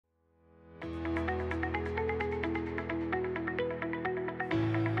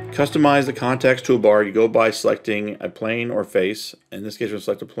Customize the context toolbar. You go by selecting a plane or face. In this case, we'll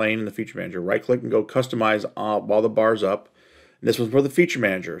select a plane in the Feature Manager. Right click and go Customize while the bar's up. And this one's for the Feature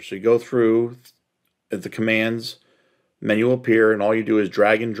Manager. So you go through the commands menu will appear, and all you do is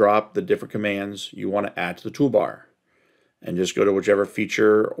drag and drop the different commands you want to add to the toolbar. And just go to whichever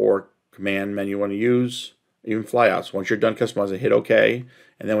feature or command menu you want to use, even flyouts. Once you're done customizing, hit OK,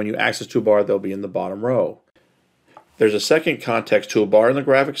 and then when you access toolbar, they'll be in the bottom row. There's a second context toolbar in the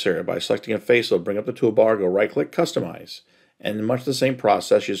graphics area. By selecting a face, it'll bring up the toolbar, go right click, customize. And much the same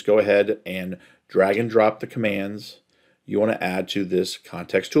process, you just go ahead and drag and drop the commands you want to add to this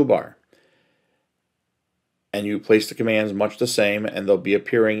context toolbar. And you place the commands much the same, and they'll be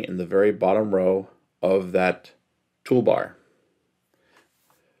appearing in the very bottom row of that toolbar.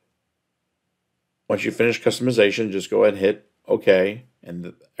 Once you finish customization, just go ahead and hit OK,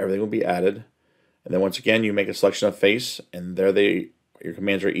 and everything will be added. And then once again, you make a selection of face, and there your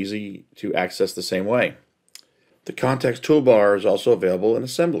commands are easy to access the same way. The context toolbar is also available in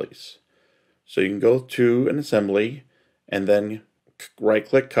assemblies. So you can go to an assembly and then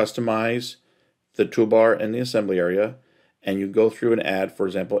right-click, customize the toolbar in the assembly area, and you go through and add, for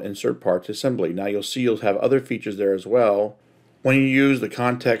example, insert part to assembly. Now you'll see you'll have other features there as well. When you use the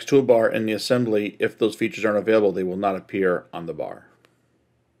context toolbar in the assembly, if those features aren't available, they will not appear on the bar.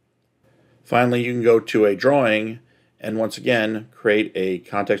 Finally, you can go to a drawing and once again create a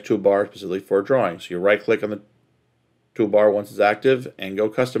context toolbar specifically for a drawing. So you right click on the toolbar once it's active and go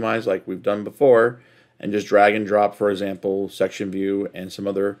customize like we've done before, and just drag and drop, for example, section view and some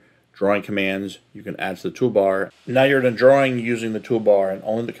other drawing commands you can add to the toolbar. Now you're in a drawing using the toolbar, and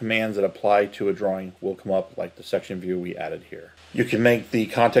only the commands that apply to a drawing will come up, like the section view we added here. You can make the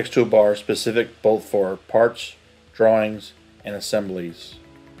context toolbar specific both for parts, drawings, and assemblies.